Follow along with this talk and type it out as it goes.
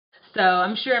So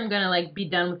I'm sure I'm gonna like be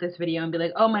done with this video and be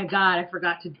like, oh my god, I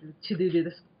forgot to do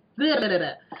this.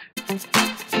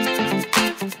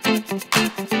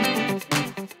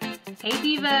 Hey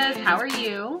divas, how are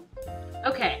you?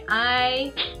 Okay,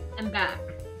 I am back.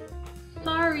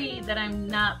 Sorry that I'm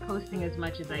not posting as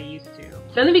much as I used to.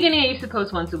 So in the beginning I used to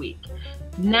post once a week.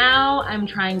 Now I'm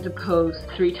trying to post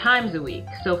 3 times a week.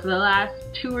 So for the last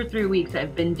 2 or 3 weeks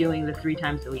I've been doing the 3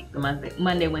 times a week, the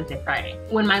Monday, Wednesday, Friday.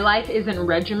 When my life isn't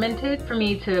regimented for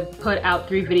me to put out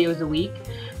 3 videos a week,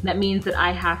 that means that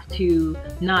I have to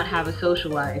not have a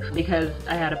social life because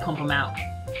I had to pump them out.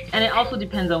 And it also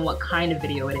depends on what kind of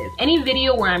video it is. Any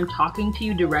video where I'm talking to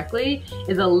you directly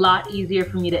is a lot easier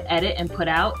for me to edit and put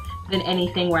out than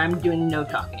anything where I'm doing no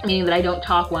talking. Meaning that I don't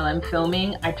talk while I'm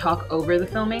filming, I talk over the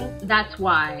filming. That's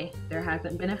why there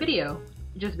hasn't been a video.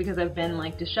 Just because I've been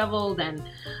like disheveled, and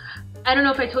I don't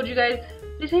know if I told you guys.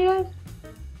 Did I tell you guys?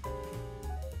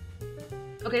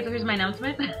 Okay, so here's my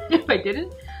announcement. If I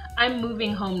didn't, I'm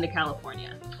moving home to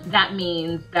California. That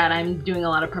means that I'm doing a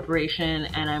lot of preparation,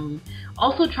 and I'm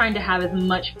also trying to have as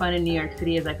much fun in New York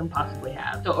City as I can possibly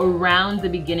have. So around the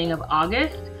beginning of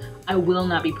August, I will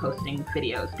not be posting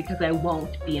videos because I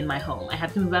won't be in my home. I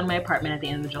have to move out of my apartment at the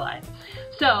end of July.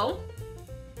 So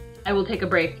I will take a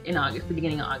break in August, the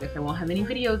beginning of August. I won't have any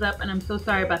videos up, and I'm so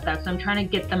sorry about that. So I'm trying to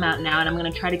get them out now, and I'm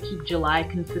gonna try to keep July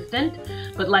consistent.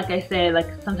 But like I say,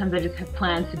 like sometimes I just have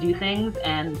plans to do things,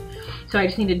 and so I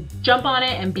just need to jump on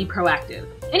it and be proactive.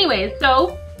 Anyways,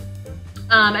 so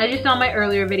as you saw in my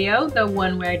earlier video, the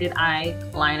one where I did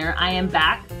eyeliner, I am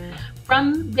back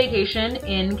from vacation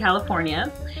in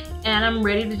California, and I'm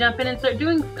ready to jump in and start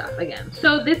doing stuff again.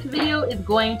 So this video is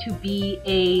going to be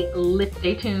a lip.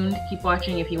 Stay tuned, keep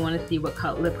watching if you want to see what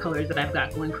lip colors that I've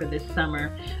got going for this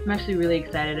summer. I'm actually really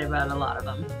excited about a lot of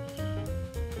them,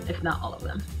 if not all of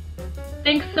them.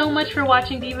 Thanks so much for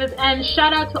watching, divas, and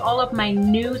shout out to all of my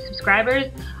new subscribers.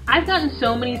 I've gotten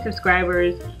so many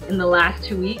subscribers in the last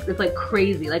 2 weeks, it's like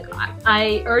crazy. Like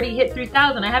I already hit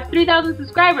 3,000. I have 3,000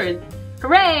 subscribers.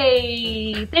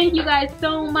 Hooray! Thank you guys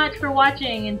so much for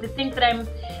watching, and for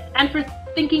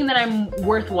thinking that I'm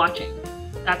worth watching.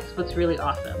 That's what's really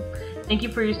awesome. Thank you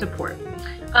for your support.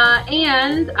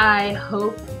 And I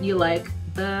hope you like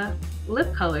the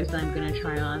lip colors that I'm gonna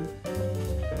try on.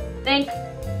 Thanks!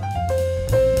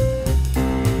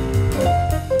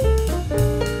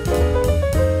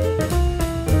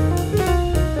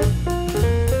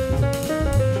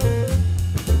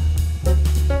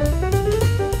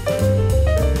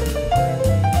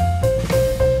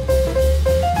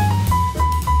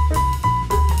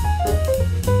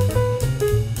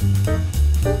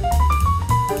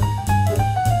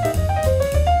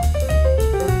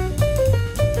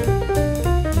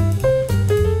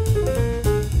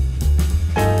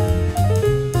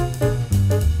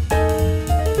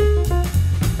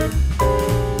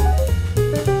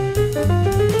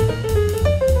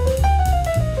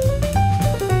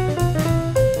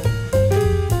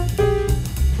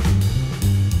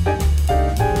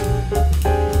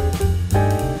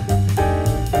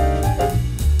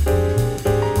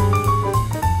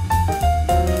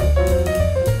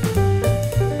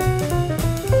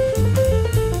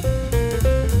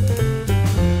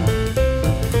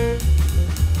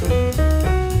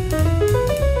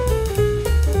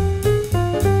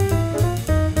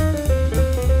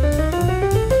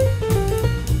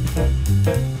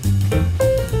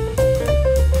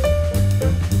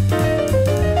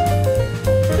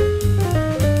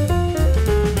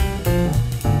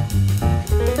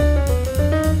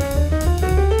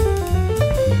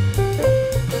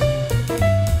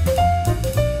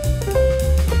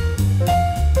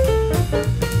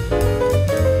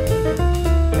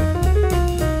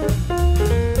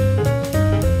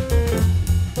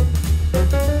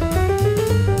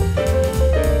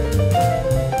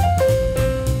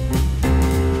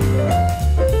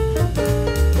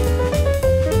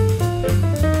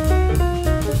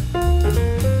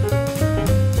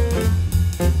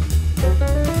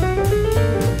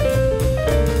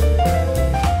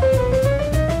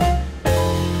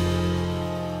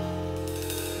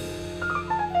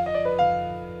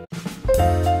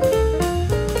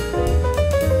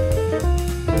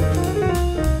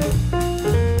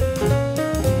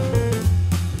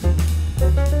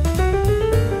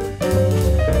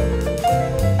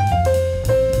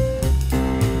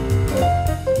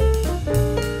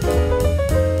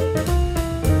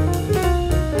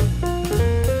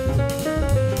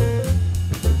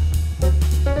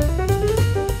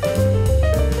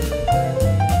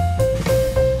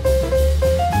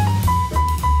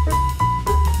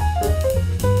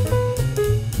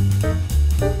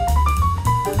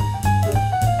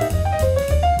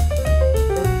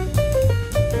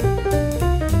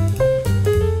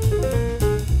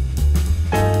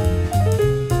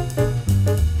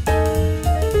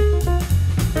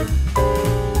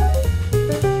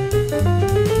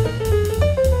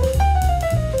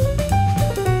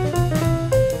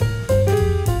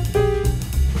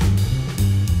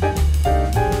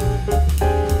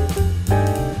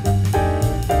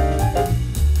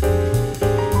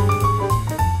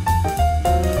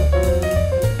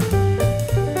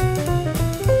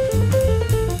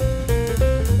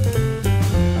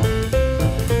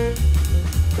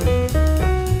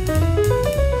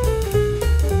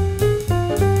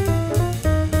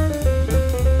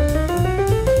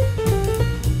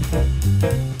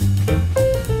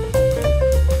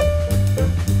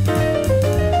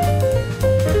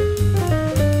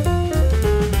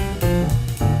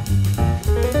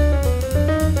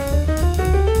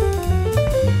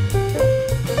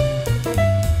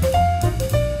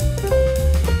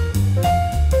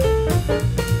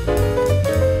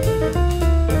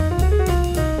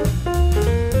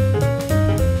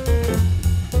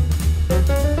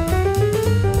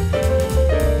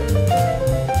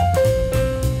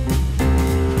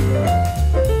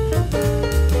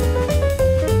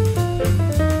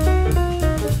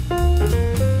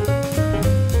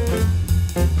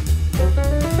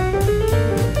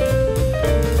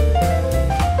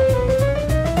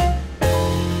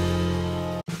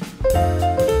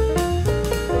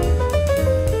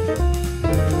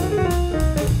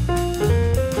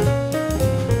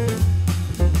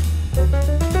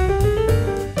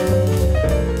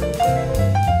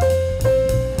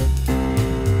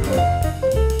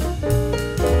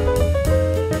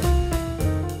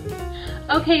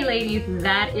 Okay ladies,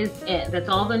 that is it. That's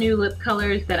all the new lip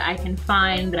colors that I can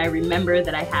find, that I remember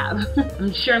that I have.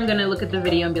 I'm sure I'm gonna look at the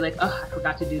video and be like, oh, I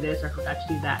forgot to do this or I forgot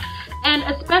to do that. And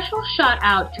a special shout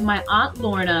out to my Aunt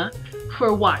Lorna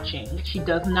for watching. She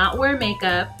does not wear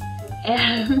makeup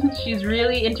and she's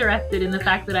really interested in the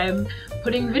fact that I'm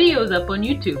putting videos up on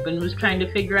YouTube and was trying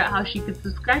to figure out how she could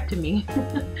subscribe to me.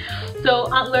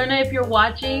 So Aunt Lorna, if you're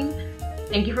watching,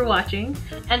 thank you for watching,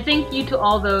 and thank you to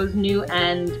all those new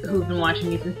and who've been watching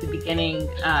me since the beginning.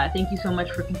 Thank you so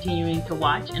much for continuing to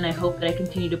watch, and I hope that I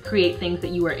continue to create things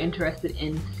that you are interested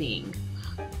in seeing.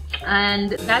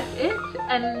 And that's it,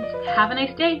 and have a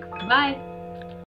nice day. Bye.